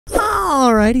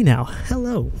Alrighty now,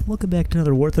 hello, welcome back to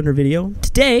another War Thunder video.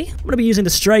 Today, I'm going to be using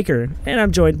the Striker, and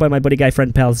I'm joined by my buddy guy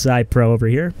friend pal Pro over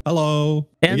here. Hello.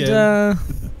 And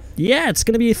yeah, it's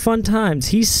going to be fun times.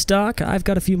 He's stuck, I've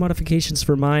got a few modifications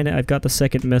for mine, I've got the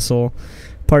second missile,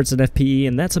 parts and FPE,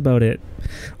 and that's about it.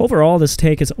 Overall, this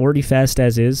tank is already fast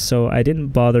as is, so I didn't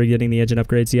bother getting the engine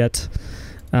upgrades yet.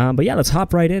 But yeah, let's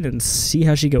hop right in and see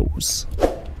how she goes.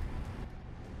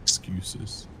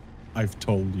 Excuses. I've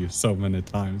told you so many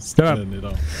times. Turn it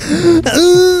off.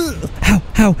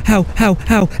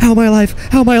 How my life?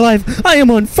 How my life? I am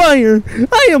on fire!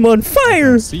 I am on fire!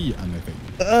 I don't see anything.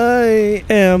 I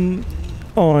am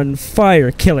on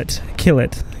fire. Kill it. Kill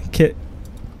it.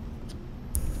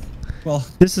 Well,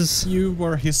 this is... You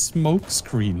were his smoke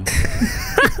screen.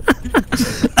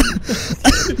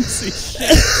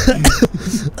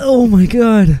 Oh my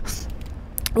god.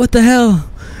 What the hell?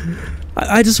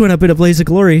 I just went up in a blaze of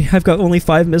glory. I've got only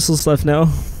 5 missiles left now.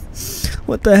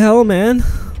 What the hell, man?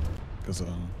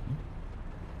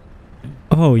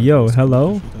 Oh, yo,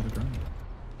 hello?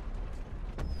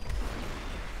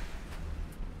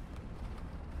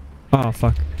 Oh,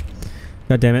 fuck.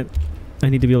 God damn it. I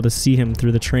need to be able to see him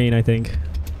through the train, I think.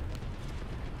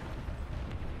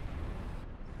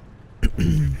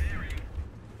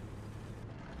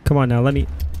 Come on now, let me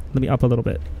up a little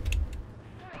bit.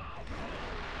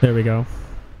 There we go.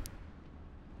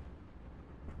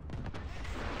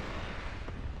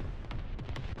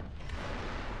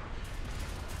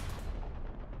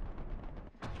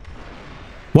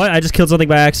 What? I just killed something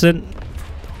by accident?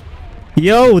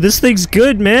 Yo, this thing's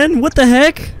good, man. What the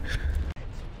heck?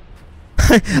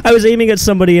 I was aiming at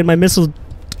somebody and my missile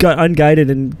got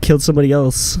unguided and killed somebody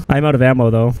else. I'm out of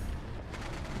ammo, though.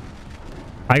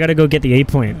 I gotta go get the 8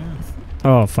 point.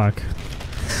 Oh, fuck.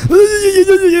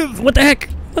 What the heck?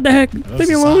 What the heck? Leave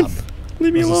me alone.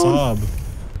 Leave me alone.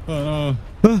 Oh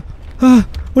no.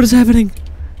 What is happening?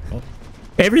 Well,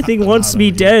 everything wants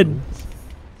me dead.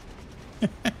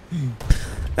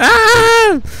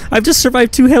 Ah! I've just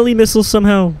survived 2 heli missiles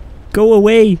somehow. Go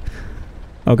away.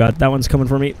 Oh god, that one's coming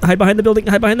for me. Hide behind the building.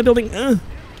 Hide behind the building.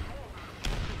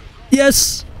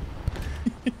 Yes.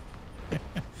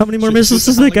 How many more missiles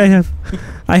does that guy have?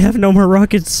 I have no more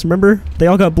rockets. Remember? They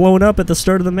all got blown up at the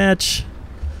start of the match.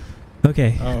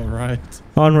 Okay. Oh, right.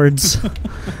 Onwards.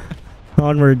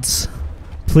 Onwards.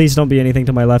 Please don't be anything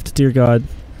to my left, dear god.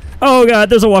 Oh god,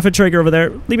 there's a Waffen Traeger over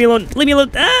there. Leave me alone. Leave me alone.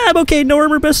 Ah, I'm okay. No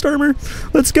armor, best armor.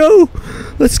 Let's go.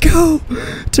 Let's go.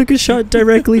 Took a shot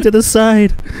directly to the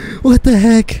side. What the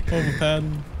heck?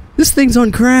 Overpen. This thing's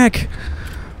on crack.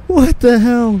 What the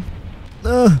hell?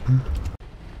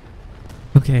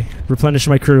 Okay, replenish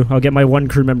my crew. I'll get my 1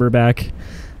 crew member back.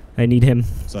 I need him.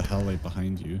 There's a heli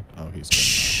behind you. Oh, he's gone.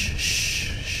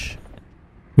 Shh.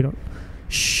 We don't...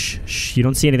 Shh. You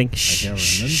don't see anything. Shh. I hear an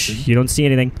engine. You don't see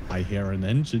anything. I hear an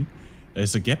engine.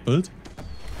 There's a Gepard.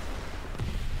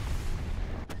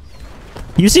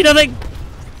 You see nothing?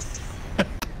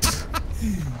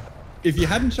 If you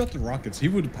hadn't shot the rockets, he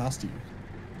would have passed you.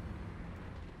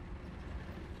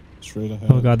 Straight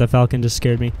ahead. Oh god, that Falcon just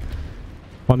scared me.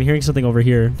 Well, I'm hearing something over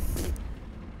here.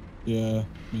 Yeah,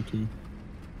 me too.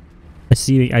 I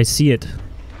see it.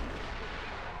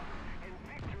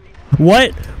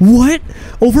 What? What?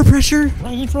 Overpressure?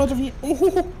 Right in front of you.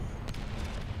 Oh.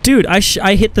 Dude, I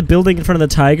hit the building in front of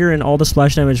the Tiger and all the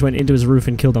splash damage went into his roof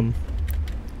and killed him.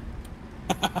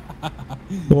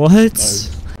 What?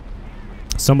 Nice.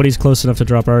 Somebody's close enough to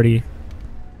drop already.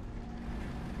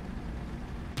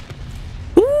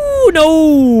 Ooh,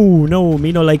 no! No,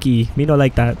 me no likey. Me no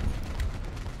like that.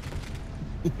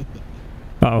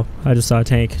 Uh-oh, I just saw a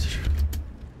tank.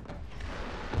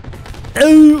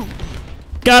 Oh!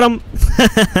 Got him!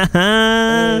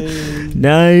 Hey.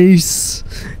 Nice!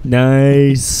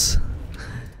 Nice!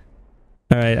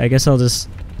 Alright, I guess I'll just...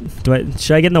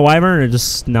 Should I get in the Wyvern or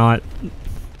just not?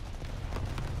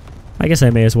 I guess I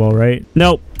may as well, right?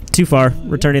 Nope, too far.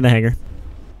 Returning the hangar.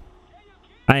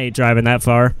 I ain't driving that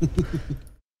far.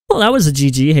 Well, that was a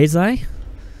GG, Hazai.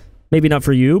 Maybe not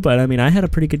for you, but I mean, I had a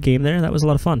pretty good game there. That was a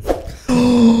lot of fun.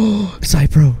 Oh,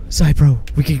 Cypro.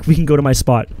 We can go to my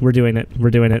spot. We're doing it. We're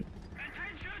doing it.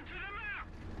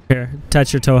 Here,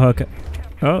 touch your tow hook.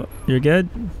 Oh, you're good.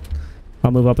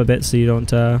 I'll move up a bit so you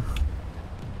don't. Ow!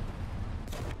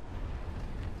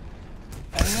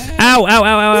 Ow! Ow! Ow!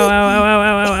 Ow! Ow!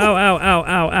 Ow! Ow! Ow!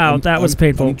 Ow! Ow! That was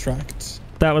painful. I'm tracked.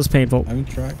 That was painful. I'm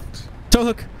tracked. Tow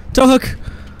hook! Tow hook!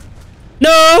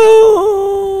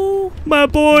 No! My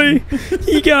boy!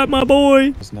 He got my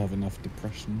boy! Doesn't have enough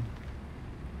depression.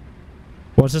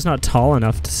 Well, it's just not tall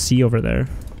enough to see over there.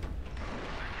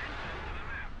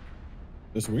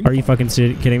 Are you fucking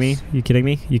kidding me? You kidding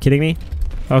me? You kidding me?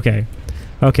 Okay.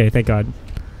 Okay, thank God.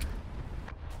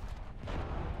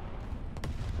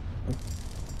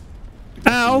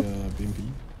 Ow! BMP.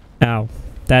 Ow.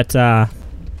 That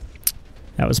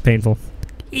was painful.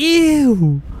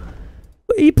 Ew!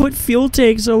 He put fuel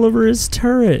tanks all over his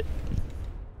turret.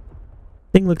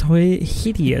 Thing looked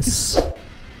hideous.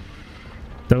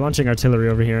 They're launching artillery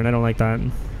over here, and I don't like that.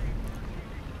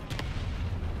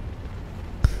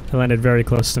 They landed very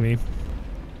close to me.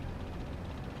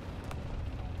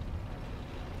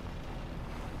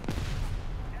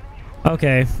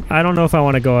 Okay, I don't know if I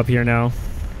want to go up here now.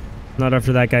 Not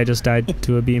after that guy just died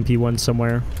to a BMP-1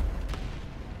 somewhere.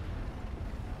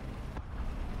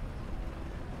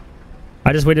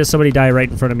 I just waited somebody die right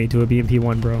in front of me to a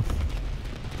BMP-1, bro.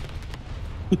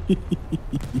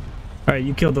 Alright,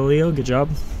 you killed the Leo. Good job.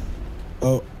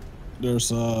 Oh,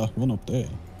 there's one up there.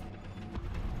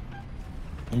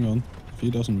 Hang on. If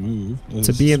he doesn't move... It's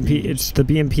a BMP. It's the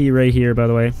BMP right here, by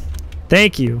the way.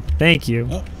 Thank you. Thank you.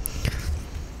 Oh.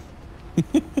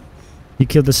 You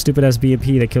killed the stupid-ass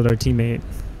BMP that killed our teammate.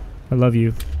 I love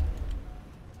you.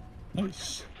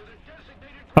 Nice.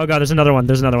 Oh god, there's another one.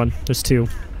 There's another one. There's two.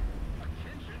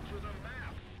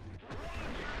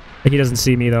 He doesn't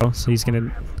see me though, so he's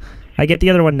gonna... I get the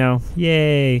other one now.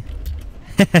 Yay.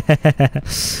 Two of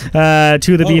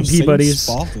the BMP buddies.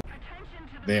 Spot.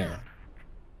 There.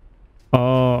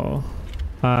 Oh.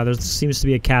 There seems to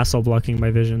be a castle blocking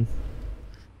my vision.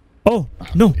 Oh!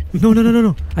 No! No, no, no, no,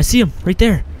 no! I see him! Right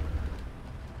there!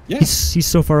 Yeah. He's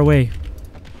so far away.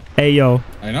 Hey, yo.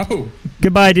 I know.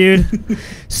 Goodbye, dude.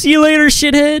 See you later,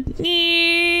 shithead!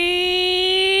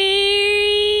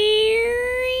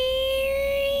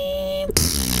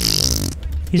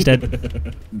 He's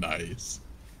dead. Nice.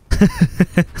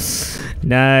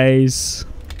 Nice.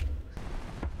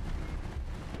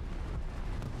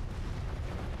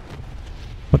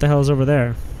 What the hell is over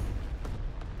there?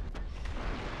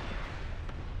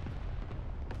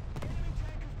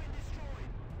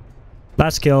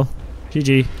 Last kill.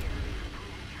 GG.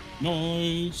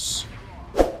 Nice.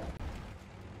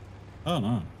 Oh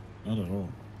no, not at all.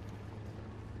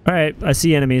 Alright, I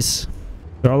see enemies.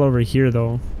 They're all over here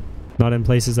though. Not in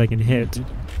places I can hit. They're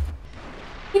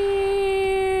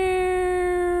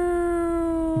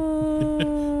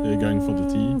going for the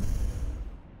T.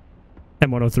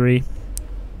 M103.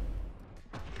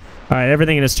 Alright,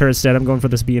 everything in his turret's dead. I'm going for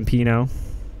this BMP now.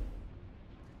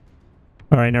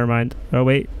 Alright, never mind. Oh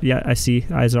wait, yeah, I see.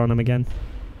 Eyes are on him again.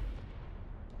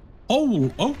 Oh,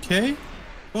 okay.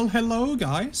 Well, hello,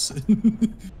 guys.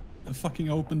 A fucking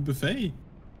open buffet.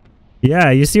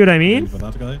 Yeah, you see what I mean? For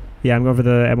that guy. Yeah, I'm going for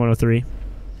the M103.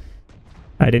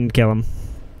 I didn't kill him.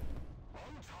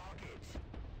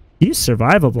 He's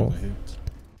survivable.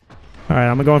 Alright,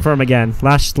 I'm going for him again.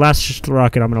 Last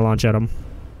rocket I'm gonna launch at him.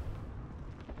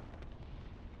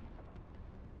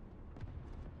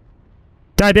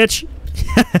 Die, bitch!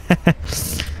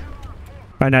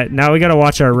 Alright, now we gotta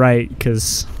watch our right,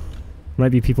 because there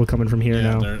might be people coming from here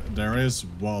now. There is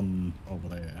one over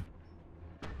there.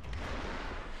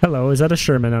 Hello, is that a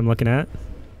Sherman I'm looking at?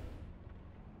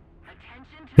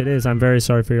 It is. I'm very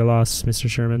sorry for your loss, Mr.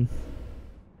 Sherman.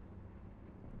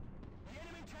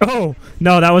 Oh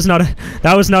no, that was not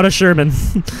a Sherman.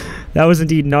 That was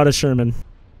indeed not a Sherman.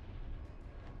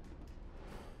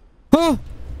 Oh!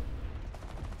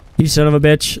 You son of a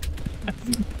bitch!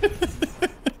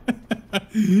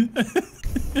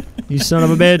 You son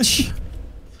of a bitch!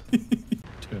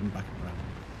 Turn back around.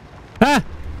 Ah!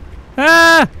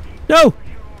 Ah! No!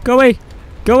 Go away!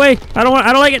 Go away! I don't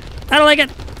like it! I don't like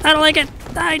it! I don't like it!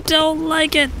 I don't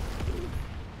like it!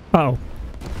 Uh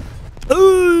oh.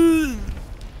 Ooh!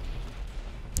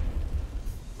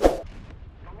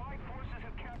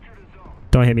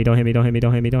 Don't hit me, don't hit me, don't hit me,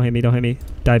 don't hit me, don't hit me, don't hit me.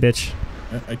 Die, bitch.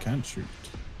 I can't shoot.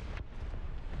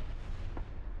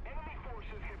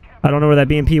 I don't know where that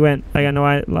BMP went. I got no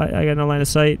line of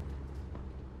sight.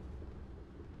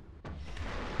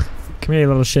 Come here, you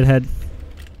little shithead.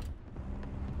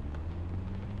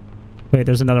 Wait,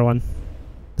 there's another one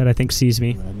that I think sees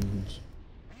me.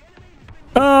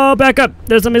 Oh, back up!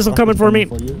 There's a missile coming for me.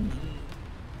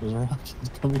 There's a rocket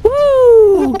coming.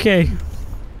 Woo! Okay.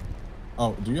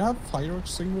 Oh, do you have fire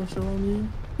extinguisher on you?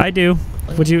 I do.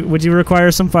 Would you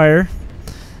require some fire?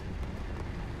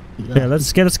 Yeah,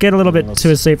 let's get a little bit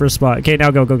to a safer spot. Okay, now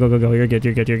go. You're good.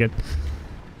 You're good.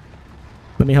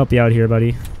 Let me help you out here,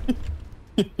 buddy.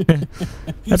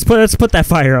 let's put that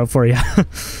fire out for you.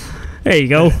 There you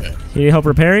go. You need help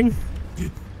repairing?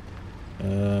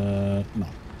 No.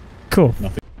 Cool.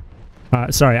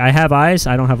 Nothing. Sorry, I have eyes.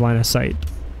 I don't have line of sight.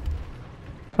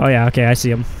 Oh yeah, okay, I see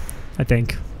him. I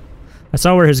think. I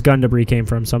saw where his gun debris came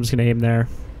from, so I'm just gonna aim there.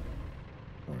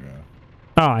 Oh yeah.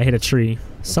 Oh, I hit a tree.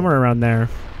 Somewhere around there.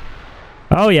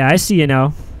 Oh, yeah, I see you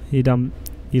now. You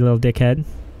little dickhead.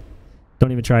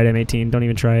 Don't even try it, M18. Don't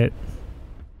even try it.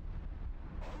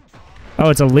 Oh,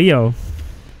 it's a Leo.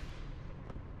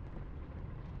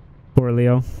 Poor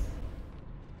Leo.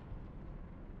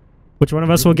 Which one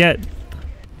of us will get?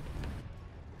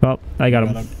 Well, I got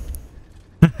him.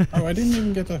 Oh, I didn't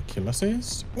even get a kill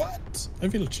assist? What? I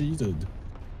feel cheated.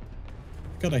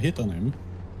 Got a hit on him.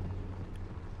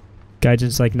 Guy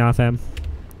just like, nah fam.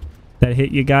 That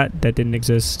hit you got, that didn't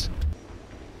exist.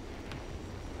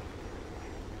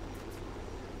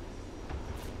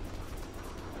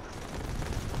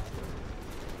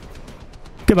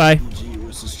 Goodbye.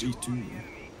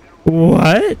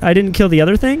 What? I didn't kill the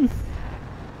other thing?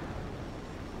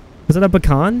 Was that a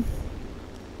beacon?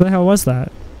 What the hell was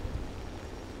that?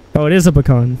 Oh, it is a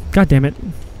beacon. God damn it.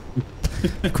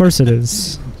 Of course it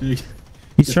is.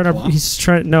 He's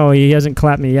trying no, he hasn't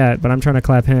clapped me yet, but I'm trying to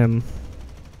clap him.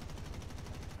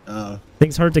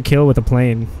 Thing's hard to kill with a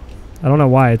plane. I don't know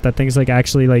why. That thing's like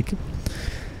actually like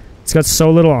it's got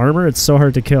so little armor, it's so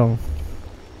hard to kill.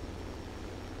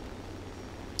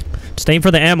 Just aim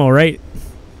for the ammo, right?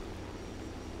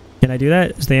 Can I do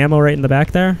that? Is the ammo right in the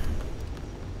back there?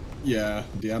 Yeah,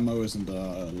 the ammo is in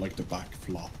the like the back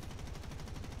flop.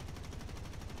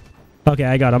 Okay,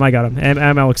 I got him. I got him.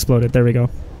 Ammo exploded. There we go. All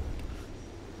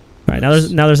right, now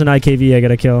there's an IKV I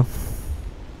gotta kill.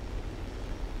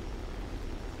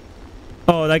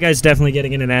 Oh, that guy's definitely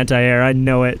getting in an anti-air. I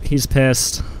know it. He's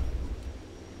pissed.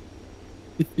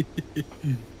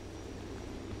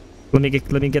 Let me get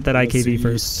that IKV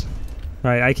first.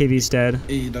 All right, IKV's dead.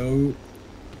 Edo,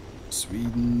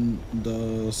 Sweden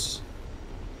does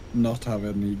not have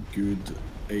any good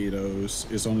ADOs.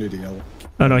 It's only the L.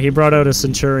 Oh no, he brought out a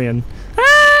Centurion.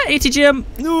 Ah, ATGM!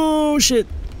 No shit.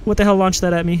 What the hell launched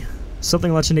that at me?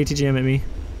 Something launched an ATGM at me.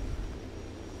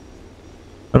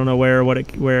 I don't know what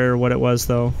it was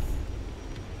though.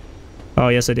 Oh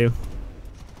yes, I do.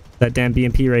 That damn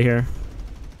BMP right here.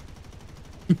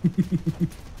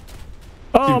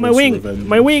 Oh, my wing!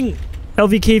 My wing!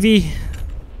 LVKV.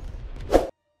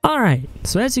 Alright,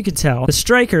 so as you can tell, the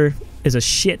Striker is a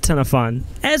shit ton of fun,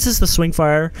 as is the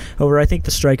Swingfire. However, I think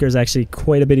the Striker is actually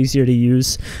quite a bit easier to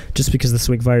use, just because the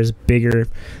Swingfire is bigger,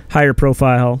 higher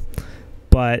profile,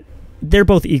 but they're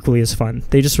both equally as fun.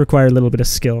 They just require a little bit of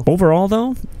skill. Overall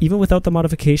though, even without the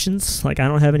modifications, like I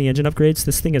don't have any engine upgrades,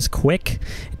 this thing is quick.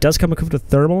 It does come equipped with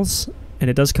thermals, and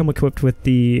it does come equipped with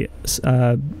the,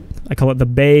 I call it the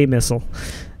Bay missile.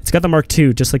 It's got the Mark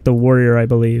II, just like the Warrior, I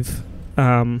believe.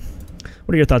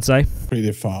 What are your thoughts, Zai?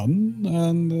 Pretty fun,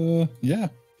 and yeah,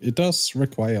 it does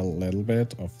require a little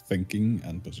bit of thinking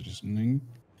and positioning,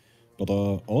 but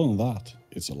other than that,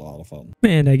 it's a lot of fun.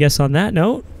 And I guess on that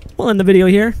note, we'll end the video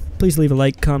here. Please leave a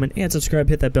like, comment, and subscribe.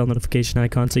 Hit that bell notification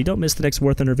icon so you don't miss the next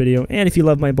War Thunder video. And if you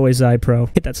love my boy Zai Pro,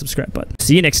 hit that subscribe button.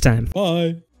 See you next time.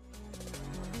 Bye!